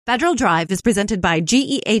Federal Drive is presented by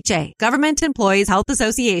GEHA, Government Employees Health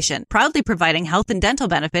Association, proudly providing health and dental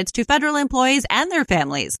benefits to federal employees and their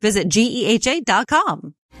families. Visit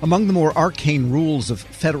GEHA.com. Among the more arcane rules of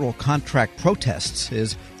federal contract protests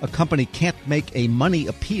is a company can't make a money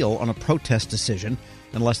appeal on a protest decision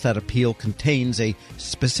unless that appeal contains a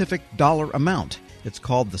specific dollar amount. It's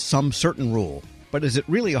called the Some Certain Rule. But is it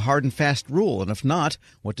really a hard and fast rule? And if not,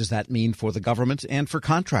 what does that mean for the government and for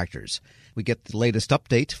contractors? We get the latest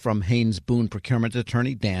update from Haynes Boone procurement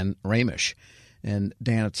attorney Dan Ramish. And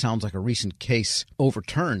Dan, it sounds like a recent case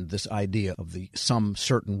overturned this idea of the Some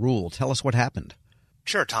Certain Rule. Tell us what happened.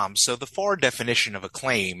 Sure, Tom. So the FAR definition of a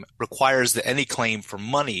claim requires that any claim for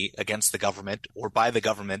money against the government or by the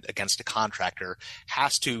government against a contractor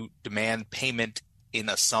has to demand payment in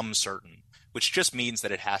a sum certain, which just means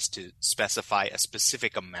that it has to specify a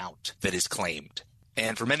specific amount that is claimed.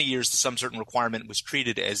 And for many years, the sum certain requirement was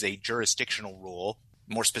treated as a jurisdictional rule.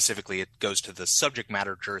 More specifically, it goes to the subject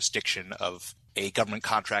matter jurisdiction of a government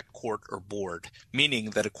contract court or board,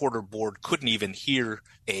 meaning that a court or board couldn't even hear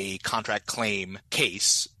a contract claim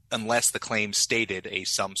case unless the claim stated a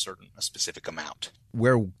sum certain, a specific amount.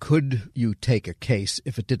 Where could you take a case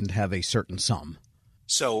if it didn't have a certain sum?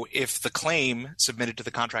 So if the claim submitted to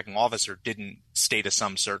the contracting officer didn't state a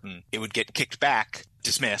sum certain, it would get kicked back,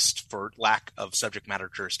 dismissed for lack of subject matter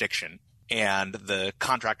jurisdiction, and the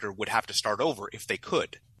contractor would have to start over if they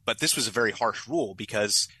could. But this was a very harsh rule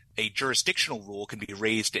because a jurisdictional rule can be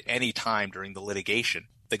raised at any time during the litigation.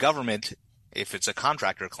 The government, if it's a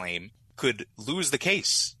contractor claim, could lose the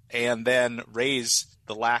case and then raise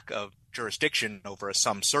the lack of jurisdiction over a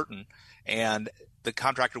sum certain, and the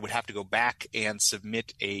contractor would have to go back and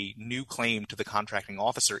submit a new claim to the contracting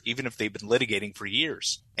officer, even if they've been litigating for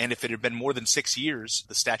years. And if it had been more than 6 years,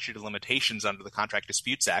 the statute of limitations under the Contract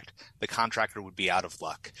Disputes Act, the contractor would be out of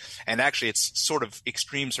luck. And actually, it's sort of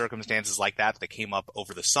extreme circumstances like that that came up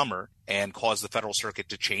over the summer and caused the Federal Circuit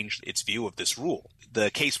to change its view of this rule.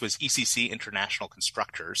 The case was ECC International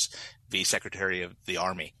Constructors v. Secretary of the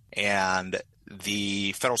Army. And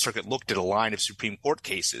the Federal Circuit looked at a line of Supreme Court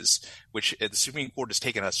cases, which the Supreme Court has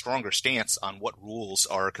taken a stronger stance on what rules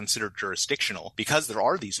are considered jurisdictional. Because there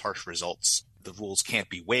are these harsh results, the rules can't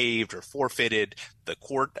be waived or forfeited. The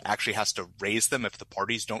court actually has to raise them if the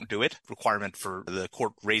parties don't do it. Requirement for the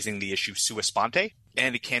court raising the issue sua sponte.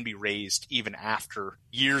 And it can be raised even after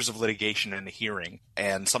years of litigation and a hearing,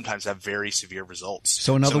 and sometimes have very severe results.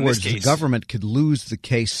 So in other words, the government could lose the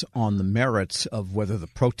case on the merits of whether the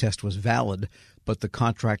protest was valid, but the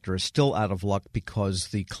contractor is still out of luck because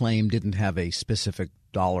the claim didn't have a specific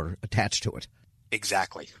dollar attached to it.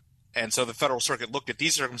 Exactly. And so the Federal Circuit looked at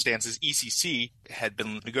these circumstances. ECC had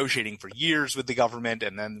been negotiating for years with the government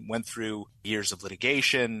and then went through years of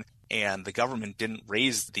litigation, and the government didn't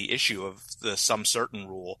raise the issue of the sum certain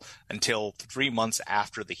rule until 3 months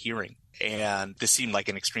after the hearing. And this seemed like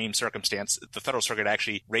an extreme circumstance. The Federal Circuit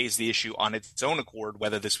actually raised the issue on its own accord,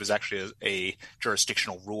 whether this was actually a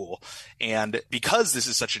jurisdictional rule. And because this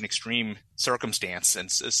is such an extreme circumstance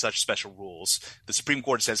and such special rules, the Supreme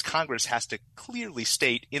Court says Congress has to clearly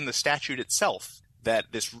state in the statute itself that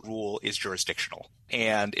this rule is jurisdictional.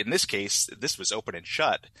 And in this case, this was open and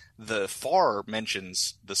shut. The FAR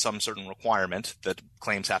mentions the sum certain requirement that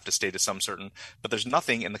claims have to state a sum certain, but there's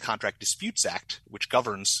nothing in the Contract Disputes Act which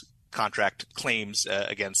governs contract claims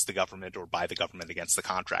against the government or by the government against the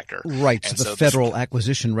contractor. Right. So the Federal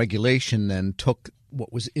Acquisition Regulation then took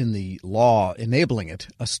what was in the law enabling it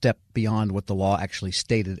a step beyond what the law actually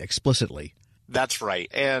stated explicitly. That's right.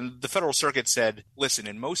 And the Federal Circuit said, listen,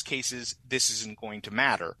 in most cases, this isn't going to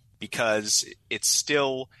matter because it's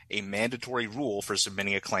still a mandatory rule for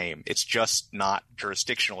submitting a claim. It's just not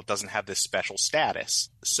jurisdictional. It doesn't have this special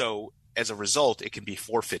status. So as a result, it can be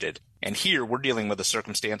forfeited. And here we're dealing with a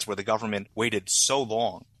circumstance where the government waited so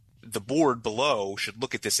long. The board below should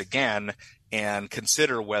look at this again and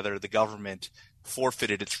consider whether the government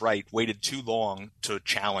forfeited its right, waited too long to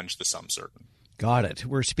challenge the sum certain. Got it.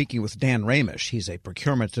 We're speaking with Dan Ramish. He's a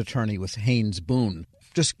procurement attorney with Haynes Boone.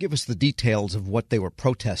 Just give us the details of what they were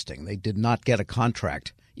protesting. They did not get a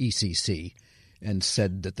contract, ECC, and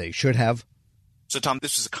said that they should have. So, Tom,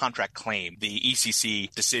 this was a contract claim. The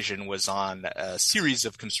ECC decision was on a series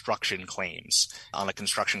of construction claims on a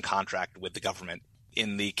construction contract with the government.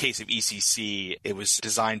 In the case of ECC, it was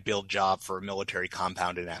design, build, job for a military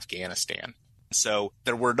compound in Afghanistan. So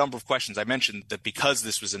there were a number of questions. I mentioned that because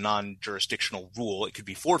this was a non-jurisdictional rule, it could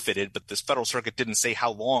be forfeited, but this Federal Circuit didn't say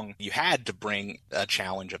how long you had to bring a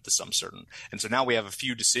challenge of the sum certain. And so now we have a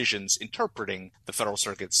few decisions interpreting the Federal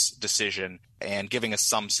Circuit's decision and giving us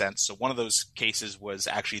some sense. So one of those cases was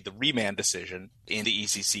actually the remand decision in the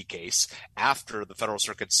ECC case. After the Federal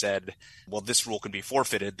Circuit said, well, this rule can be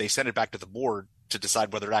forfeited, they sent it back to the board to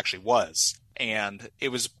decide whether it actually was. And it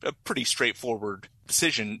was a pretty straightforward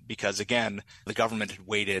decision because, again, the government had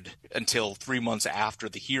waited until 3 months after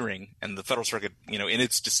the hearing, and the Federal Circuit, in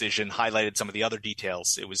its decision highlighted some of the other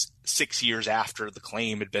details. It was 6 years after the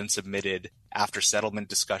claim had been submitted, after settlement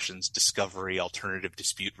discussions, discovery, alternative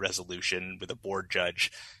dispute resolution with a board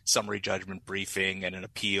judge, summary judgment briefing, and an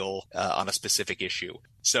appeal on a specific issue.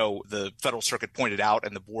 So the Federal Circuit pointed out,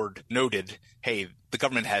 and the board noted, hey, the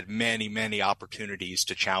government had many, many opportunities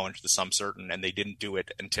to challenge the sum certain, and they didn't do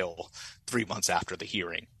it until 3 months after the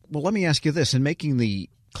hearing. Well, let me ask you this. In making the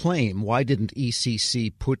claim, why didn't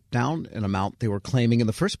ECC put down an amount they were claiming in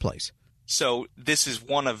the first place? So this is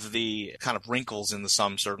one of the kind of wrinkles in the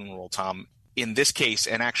sum certain rule, Tom. In this case,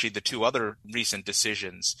 and actually the two other recent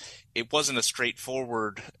decisions, it wasn't a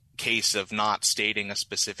straightforward case of not stating a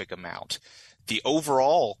specific amount. The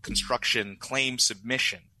overall construction claim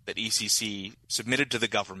submission that ECC submitted to the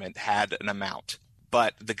government had an amount.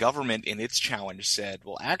 But the government in its challenge said,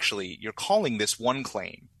 well, actually, you're calling this one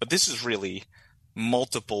claim, but this is really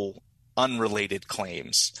multiple unrelated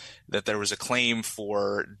claims, that there was a claim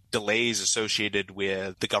for delays associated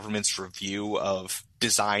with the government's review of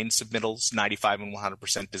design submittals, 95 and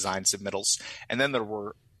 100% design submittals. And then there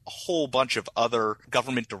were a whole bunch of other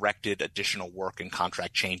government-directed additional work and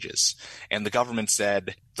contract changes. And the government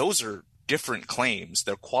said, those are different claims.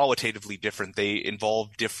 They're qualitatively different. They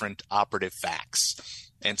involve different operative facts.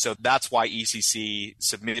 And so that's why ECC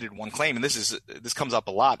submitted one claim. And this comes up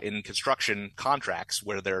a lot in construction contracts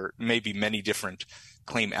where there may be many different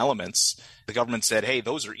claim elements. The government said, hey,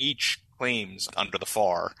 those are each claims under the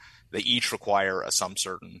FAR. They each require a sum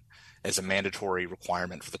certain as a mandatory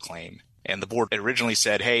requirement for the claim. And the board originally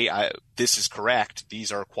said, hey, this is correct.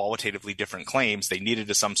 These are qualitatively different claims. They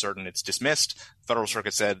needed a sum certain. It's dismissed. The Federal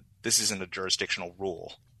Circuit said, this isn't a jurisdictional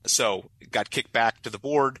rule. So it got kicked back to the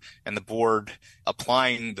board, and the board,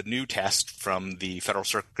 applying the new test from the Federal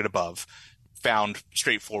Circuit above, found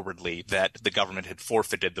straightforwardly that the government had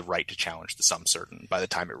forfeited the right to challenge the sum certain by the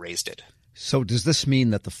time it raised it. So does this mean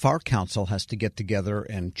that the FAR Council has to get together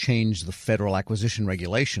and change the Federal Acquisition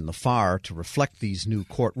Regulation, the FAR, to reflect these new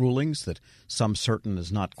court rulings that sum certain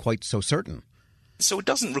is not quite so certain? So it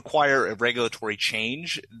doesn't require a regulatory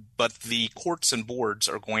change, but the courts and boards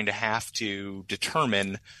are going to have to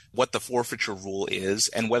determine what the forfeiture rule is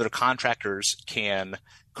and whether contractors can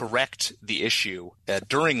correct the issue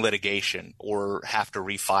during litigation or have to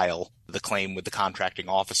refile the claim with the contracting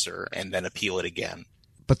officer and then appeal it again.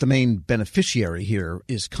 But the main beneficiary here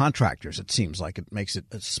is contractors, it seems like. It makes it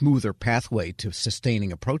a smoother pathway to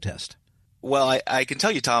sustaining a protest. Well, I can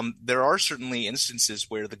tell you, Tom, there are certainly instances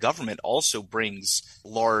where the government also brings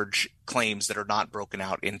large claims that are not broken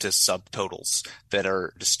out into subtotals that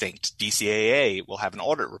are distinct. DCAA will have an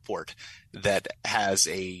audit report that has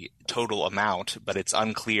a total amount, but it's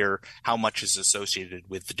unclear how much is associated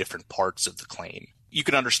with the different parts of the claim. You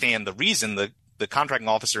can understand the reason the contracting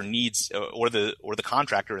officer needs, or the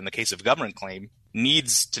contractor in the case of a government claim,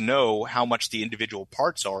 needs to know how much the individual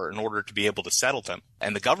parts are in order to be able to settle them.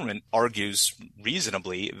 And the government argues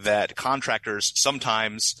reasonably that contractors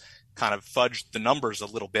sometimes kind of fudge the numbers a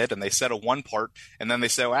little bit and they settle one part and then they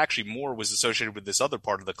say, oh, actually more was associated with this other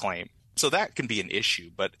part of the claim. So that can be an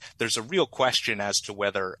issue, but there's a real question as to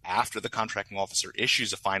whether after the contracting officer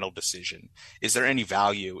issues a final decision, is there any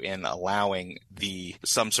value in allowing the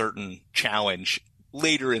some certain challenge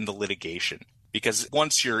later in the litigation? Because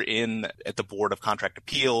once you're in at the Board of Contract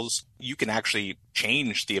Appeals, you can actually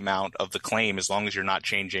change the amount of the claim as long as you're not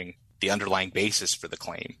changing the underlying basis for the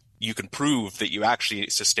claim. You can prove that you actually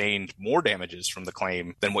sustained more damages from the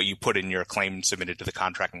claim than what you put in your claim submitted to the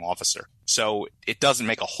contracting officer. So it doesn't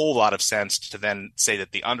make a whole lot of sense to then say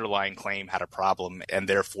that the underlying claim had a problem and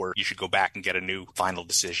therefore you should go back and get a new final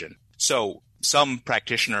decision. So some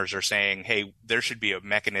practitioners are saying, hey, there should be a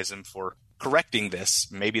mechanism for correcting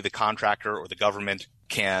this. Maybe the contractor or the government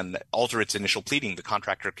can alter its initial pleading. The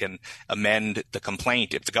contractor can amend the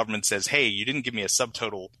complaint. If the government says, hey, you didn't give me a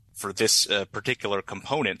subtotal for this particular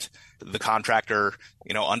component, the contractor,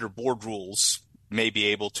 under board rules, may be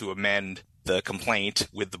able to amend the complaint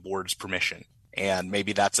with the board's permission. And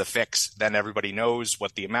maybe that's a fix. Then everybody knows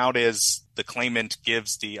what the amount is. The claimant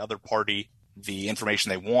gives the other party the information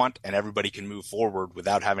they want, and everybody can move forward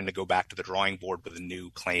without having to go back to the drawing board with a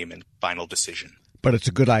new claim and final decision. But it's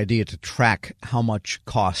a good idea to track how much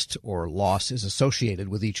cost or loss is associated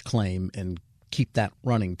with each claim and keep that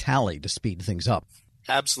running tally to speed things up.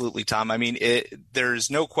 Absolutely, Tom. I mean, there's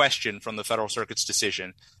no question from the Federal Circuit's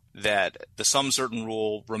decision that the some certain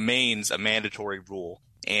rule remains a mandatory rule,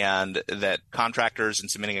 and that contractors in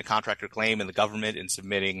submitting a contractor claim and the government in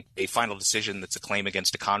submitting a final decision that's a claim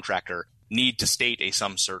against a contractor need to state a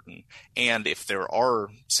some certain. And if there are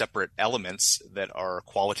separate elements that are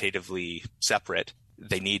qualitatively separate,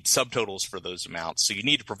 they need subtotals for those amounts. So you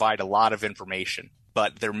need to provide a lot of information.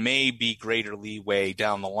 But there may be greater leeway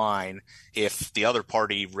down the line if the other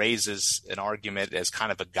party raises an argument as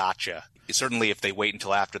kind of a gotcha. Certainly if they wait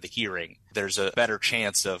until after the hearing, there's a better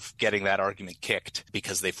chance of getting that argument kicked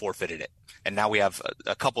because they forfeited it. And now we have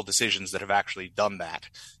a couple decisions that have actually done that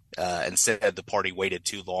and said the party waited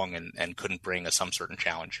too long and couldn't bring a some certain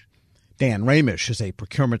challenge. Dan Ramish is a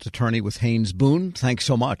procurement attorney with Haynes Boone. Thanks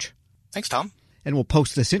so much. Thanks, Tom. And we'll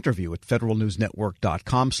post this interview at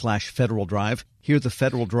federalnewsnetwork.com/Federal Drive. Hear the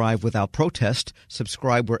Federal Drive without protest.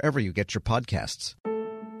 Subscribe wherever you get your podcasts.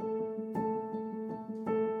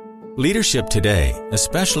 Leadership today,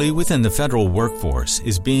 especially within the federal workforce,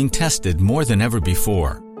 is being tested more than ever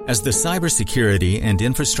before. As the Cybersecurity and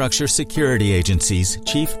Infrastructure Security Agency's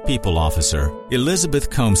Chief People Officer, Elizabeth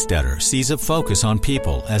Comstetter sees a focus on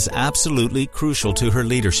people as absolutely crucial to her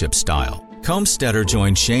leadership style. Comstetter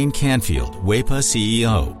joined Shane Canfield, WEPA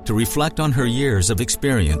CEO, to reflect on her years of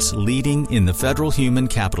experience leading in the federal human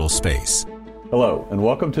capital space. Hello, and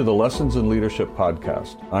welcome to the Lessons in Leadership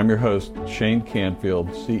podcast. I'm your host, Shane Canfield,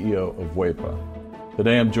 CEO of WEPA.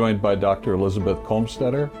 Today I'm joined by Dr. Elizabeth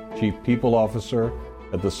Comstetter, Chief People Officer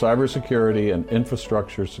at the Cybersecurity and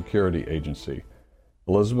Infrastructure Security Agency.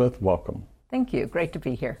 Elizabeth, welcome. Thank you. Great to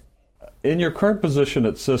be here. In your current position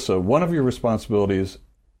at CISA, one of your responsibilities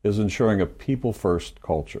is ensuring a people-first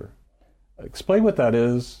culture. Explain what that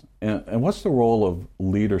is, and what's the role of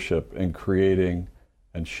leadership in creating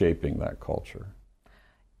and shaping that culture?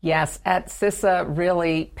 Yes, at CISA,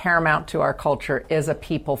 really paramount to our culture is a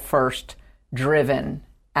people-first driven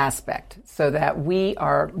aspect, so that we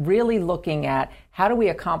are really looking at how do we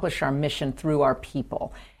accomplish our mission through our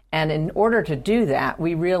people. And in order to do that,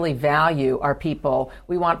 we really value our people.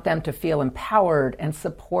 We want them to feel empowered and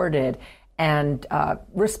supported and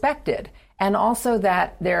respected, and also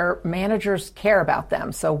that their managers care about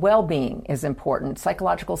them. So well-being is important.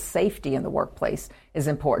 Psychological safety in the workplace is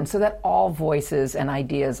important, so that all voices and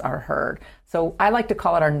ideas are heard. So I like to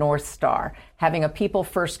call it our North Star. Having a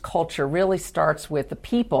people-first culture really starts with the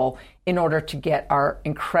people in order to get our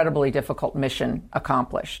incredibly difficult mission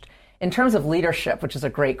accomplished. In terms of leadership, which is a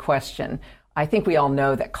great question, I think we all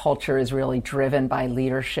know that culture is really driven by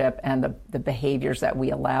leadership and the behaviors that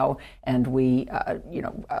we allow and we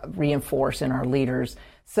reinforce in our leaders.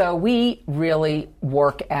 So we really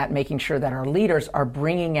work at making sure that our leaders are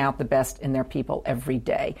bringing out the best in their people every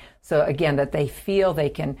day. So again, that they feel they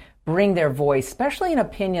can bring their voice, especially an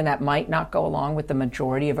opinion that might not go along with the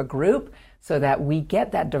majority of a group, so that we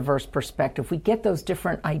get that diverse perspective. We get those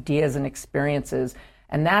different ideas and experiences.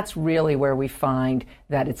 And that's really where we find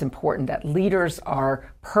that it's important that leaders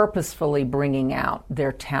are purposefully bringing out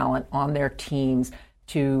their talent on their teams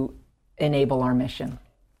to enable our mission.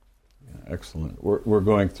 Yeah, excellent. We're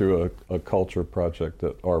going through a culture project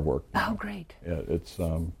at our work. Oh, great. Yeah,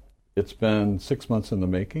 it's been 6 months in the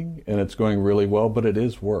making, and it's going really well, but it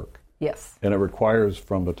is work. Yes. And it requires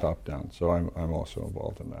from the top down. So I'm also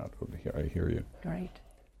involved in that. I hear you. Great.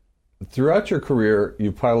 Throughout your career,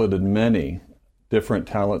 you piloted many different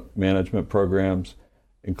talent management programs,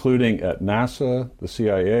 including at NASA, the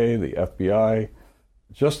CIA, the FBI,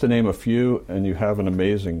 just to name a few, and you have an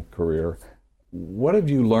amazing career. What have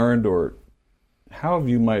you learned, or how have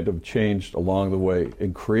you might have changed along the way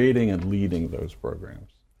in creating and leading those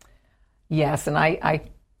programs? Yes, and I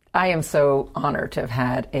am so honored to have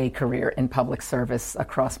had a career in public service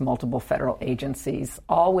across multiple federal agencies,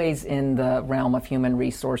 always in the realm of human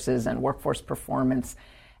resources and workforce performance.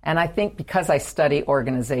 And I think because I study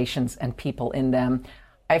organizations and people in them,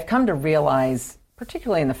 I've come to realize,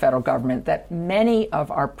 particularly in the federal government, that many of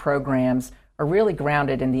our programs are really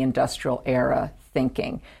grounded in the industrial era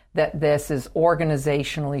thinking, that this is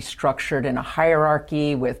organizationally structured in a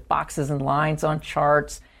hierarchy with boxes and lines on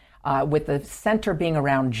charts, with the center being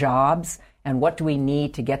around jobs and what do we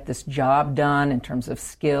need to get this job done in terms of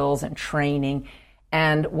skills and training.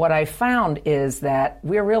 And what I found is that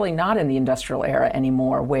we're really not in the industrial era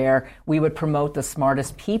anymore, where we would promote the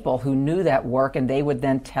smartest people who knew that work, and they would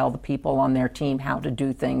then tell the people on their team how to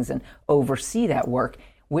do things and oversee that work.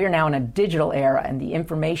 we're now in a digital era and the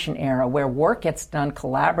information era where work gets done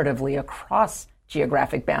collaboratively across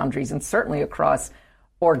geographic boundaries and certainly across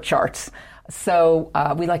org charts. So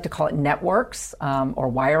we like to call it networks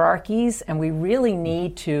or hierarchies, and we really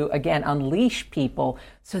need to, again, unleash people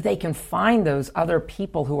so they can find those other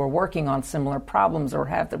people who are working on similar problems or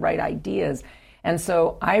have the right ideas. And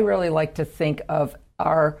so I really like to think of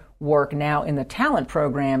our work now in the talent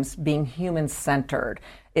programs being human-centered.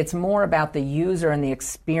 It's more about the user and the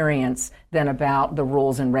experience than about the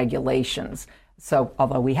rules and regulations. So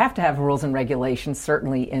although we have to have rules and regulations,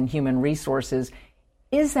 certainly in human resources,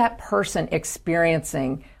 is that person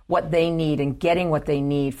experiencing what they need and getting what they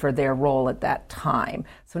need for their role at that time?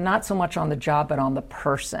 So not so much on the job, but on the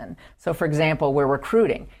person. So for example, we're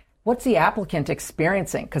recruiting. What's the applicant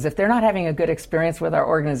experiencing? Because if they're not having a good experience with our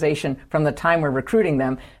organization from the time we're recruiting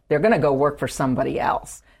them, they're going to go work for somebody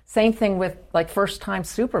else. Same thing with like first-time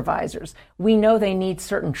supervisors. We know they need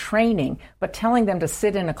certain training, but telling them to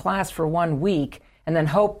sit in a class for 1 week and then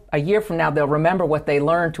hope a year from now they'll remember what they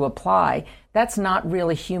learned to apply, that's not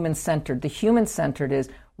really human-centered. The human-centered is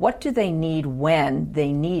what do they need when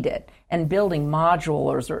they need it, and building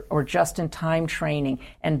modules or just-in-time training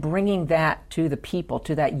and bringing that to the people,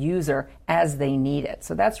 to that user as they need it.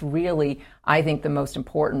 So that's really, I think, the most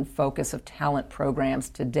important focus of talent programs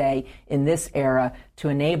today in this era to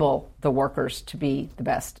enable the workers to be the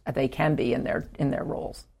best they can be in their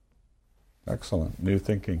roles. Excellent. New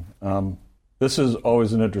thinking. This is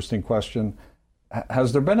always an interesting question.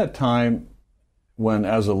 Has there been a time when,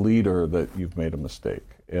 as a leader, that you've made a mistake?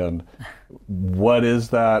 And what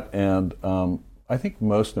is that? And I think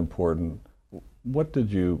most important, what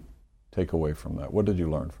did you take away from that? What did you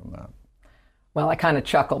learn from that? Well, I kind of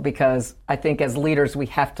chuckle because I think as leaders we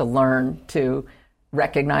have to learn to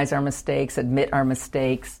recognize our mistakes, admit our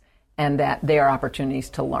mistakes, and that they are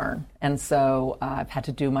opportunities to learn. And so I've had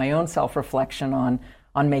to do my own self-reflection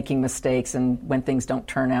on making mistakes and when things don't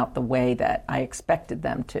turn out the way that I expected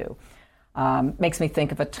them to. Makes me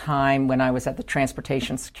think of a time when I was at the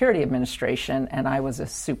Transportation Security Administration and I was a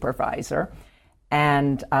supervisor,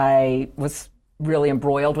 and I was really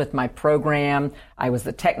embroiled with my program. I was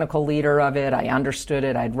the technical leader of it. I understood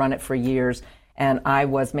it. I'd run it for years, and I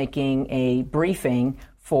was making a briefing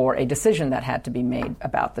for a decision that had to be made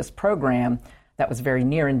about this program that was very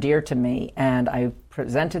near and dear to me. And I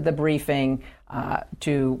presented the briefing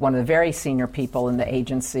to one of the very senior people in the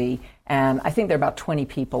agency, and I think there are about 20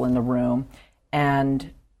 people in the room.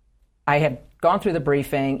 And I had gone through the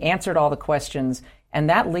briefing, answered all the questions, and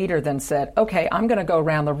that leader then said, okay, I'm going to go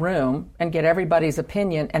around the room and get everybody's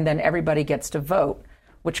opinion, and then everybody gets to vote,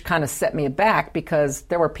 which kind of set me aback because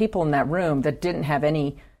there were people in that room that didn't have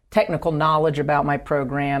any technical knowledge about my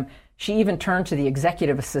program. She even turned to the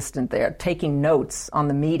executive assistant there, taking notes on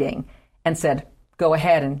the meeting, and said, go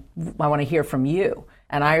ahead, and I want to hear from you.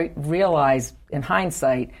 And I realized, in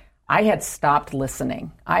hindsight, I had stopped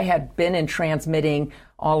listening. I had been in transmitting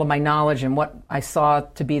all of my knowledge and what I saw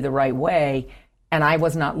to be the right way, and I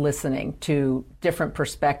was not listening to different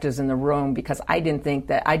perspectives in the room because I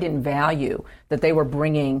didn't value that they were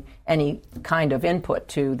bringing any kind of input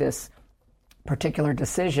to this particular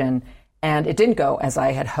decision. And it didn't go as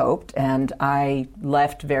I had hoped, and I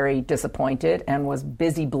left very disappointed and was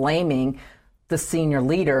busy blaming the senior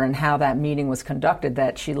leader and how that meeting was conducted,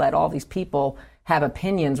 that she let all these people have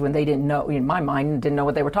opinions when they didn't know, in my mind, didn't know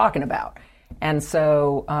what they were talking about. And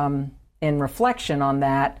so in reflection on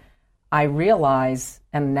that, I realize,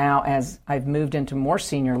 and now as I've moved into more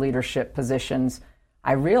senior leadership positions,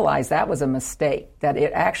 I realize that was a mistake, that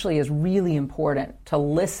it actually is really important to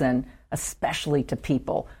listen, especially to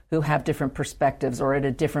people who have different perspectives or at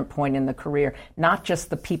a different point in the career, not just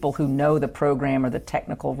the people who know the program or the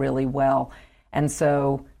technical really well. And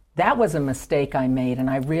so that was a mistake I made, and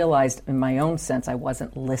I realized in my own sense I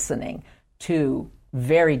wasn't listening to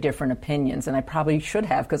very different opinions, and I probably should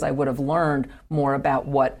have, because I would have learned more about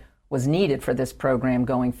what was needed for this program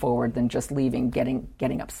going forward than just leaving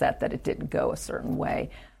getting upset that it didn't go a certain way.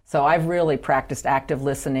 So I've really practiced active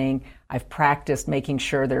listening. I've practiced making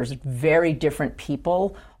sure there's very different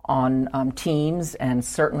people on teams and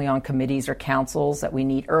certainly on committees or councils, that we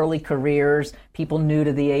need early careers, people new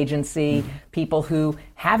to the agency, people who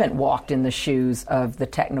haven't walked in the shoes of the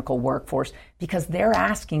technical workforce, because they're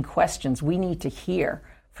asking questions we need to hear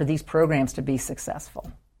for these programs to be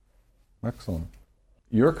successful. Excellent.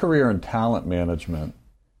 Your career in talent management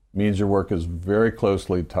means your work is very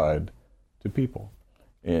closely tied to people.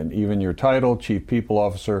 And even your title, Chief People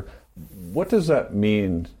Officer, what does that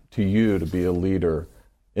mean to you to be a leader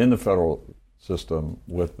in the federal system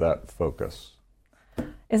with that focus?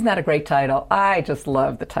 Isn't that a great title? I just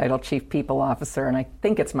love the title Chief People Officer, and I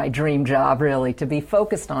think it's my dream job, really, to be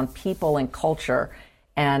focused on people and culture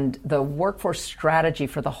and the workforce strategy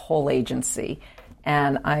for the whole agency.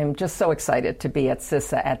 And I'm just so excited to be at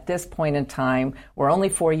CISA at this point in time. We're only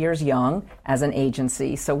 4 years young as an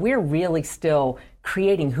agency, so we're really still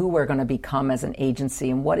creating who we're going to become as an agency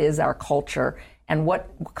and what is our culture and what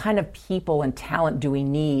kind of people and talent do we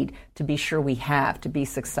need to be sure we have to be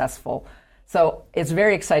successful. So it's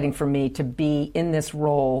very exciting for me to be in this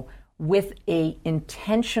role with a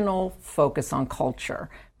intentional focus on culture,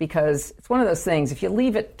 because it's one of those things, if you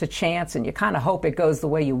leave it to chance and you kind of hope it goes the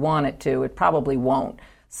way you want it to, it probably won't.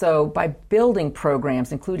 So by building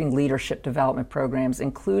programs, including leadership development programs,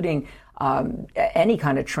 including any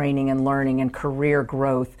kind of training and learning and career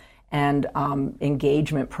growth and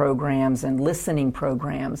engagement programs and listening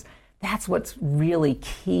programs, that's what's really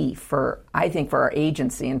key for, I think, for our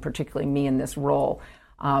agency, and particularly me in this role.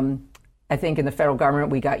 I think in the federal government,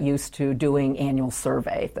 we got used to doing annual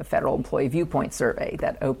survey, the Federal Employee Viewpoint Survey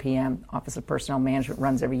that OPM, Office of Personnel Management,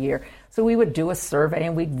 runs every year. So we would do a survey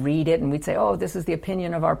and we'd read it and we'd say, oh, this is the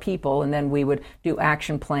opinion of our people. And then we would do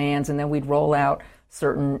action plans and then we'd roll out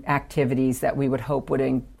certain activities that we would hope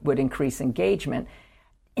would increase engagement.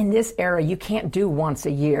 In this era, you can't do once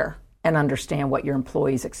a year and understand what your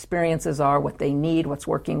employees' experiences are, what they need, what's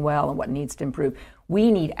working well, and what needs to improve. We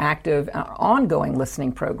need active, ongoing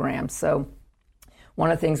listening programs. So one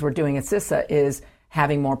of the things we're doing at CISA is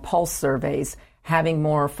having more pulse surveys, having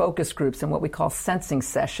more focus groups and what we call sensing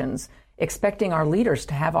sessions, expecting our leaders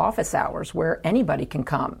to have office hours where anybody can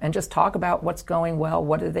come and just talk about what's going well,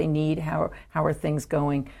 what do they need, how are things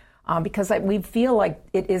going, because we feel like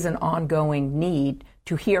it is an ongoing need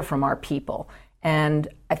to hear from our people. And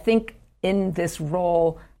I think in this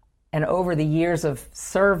role and over the years of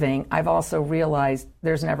serving, I've also realized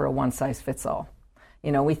there's never a one-size-fits-all.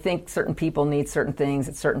 You know, we think certain people need certain things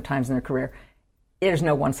at certain times in their career. There's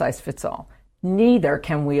no one-size-fits-all. Neither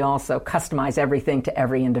can we also customize everything to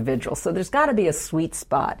every individual. So there's got to be a sweet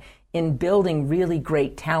spot in building really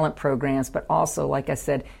great talent programs, but also, like I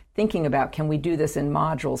said, thinking about, can we do this in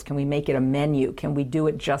modules? Can we make it a menu? Can we do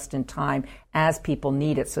it just in time as people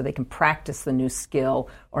need it so they can practice the new skill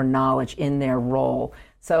or knowledge in their role?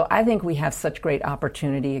 So I think we have such great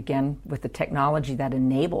opportunity, again, with the technology that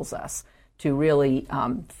enables us to really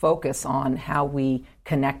focus on how we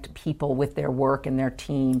connect people with their work and their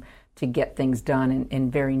team to get things done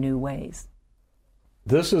in very new ways.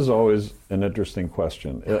 This is always an interesting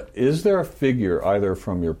question. Is there a figure, either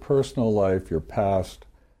from your personal life, your past,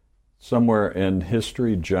 somewhere in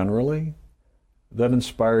history generally, that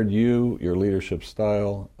inspired you, your leadership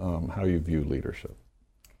style, how you view leadership?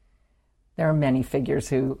 There are many figures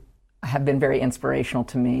who have been very inspirational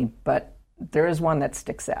to me, but there is one that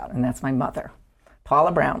sticks out, and that's my mother,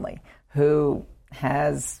 Paula Brownlee, who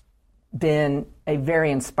has been a very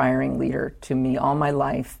inspiring leader to me all my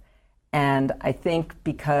life. And I think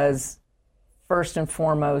because, first and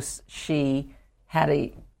foremost, she had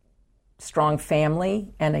a strong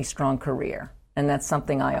family and a strong career. And that's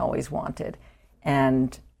something I always wanted.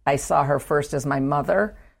 And I saw her first as my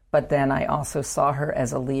mother, but then I also saw her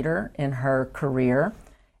as a leader in her career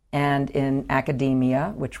and in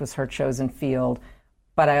academia, which was her chosen field.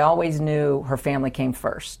 But I always knew her family came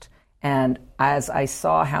first. And as I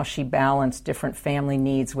saw how she balanced different family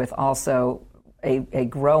needs with also a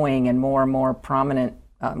growing and more prominent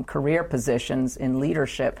career positions in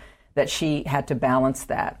leadership, that she had to balance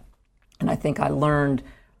that. And I think I learned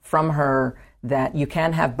from her that you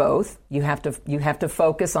can have both. You have to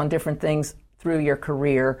focus on different things through your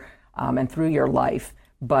career and through your life,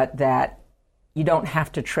 but that you don't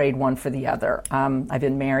have to trade one for the other. I've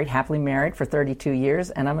been happily married for 32 years,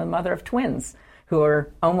 and I'm a mother of twins who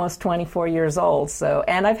are almost 24 years old.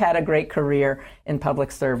 And I've had a great career in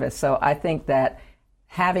public service. So I think that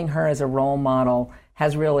having her as a role model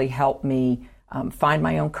has really helped me find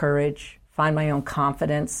my own courage, find my own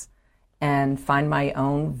confidence, and find my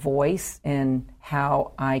own voice in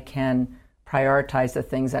how I can prioritize the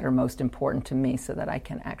things that are most important to me so that I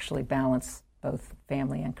can actually balance both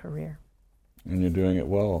family and career. And you're doing it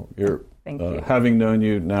well. Thank you. Having known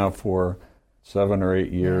you now for 7 or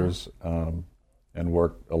 8 years, and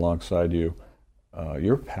worked alongside you,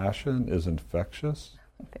 your passion is infectious.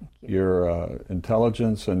 Thank you. Your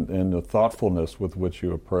intelligence and the thoughtfulness with which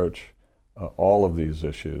you approach all of these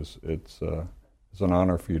issues, it's an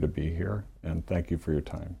honor for you to be here, and thank you for your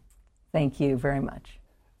time. Thank you very much.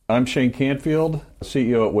 I'm Shane Canfield,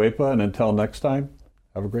 CEO at WEPA, and until next time,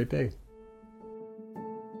 have a great day.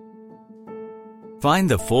 Find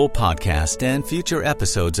the full podcast and future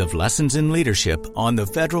episodes of Lessons in Leadership on the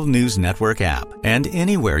Federal News Network app and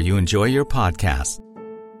anywhere you enjoy your podcasts.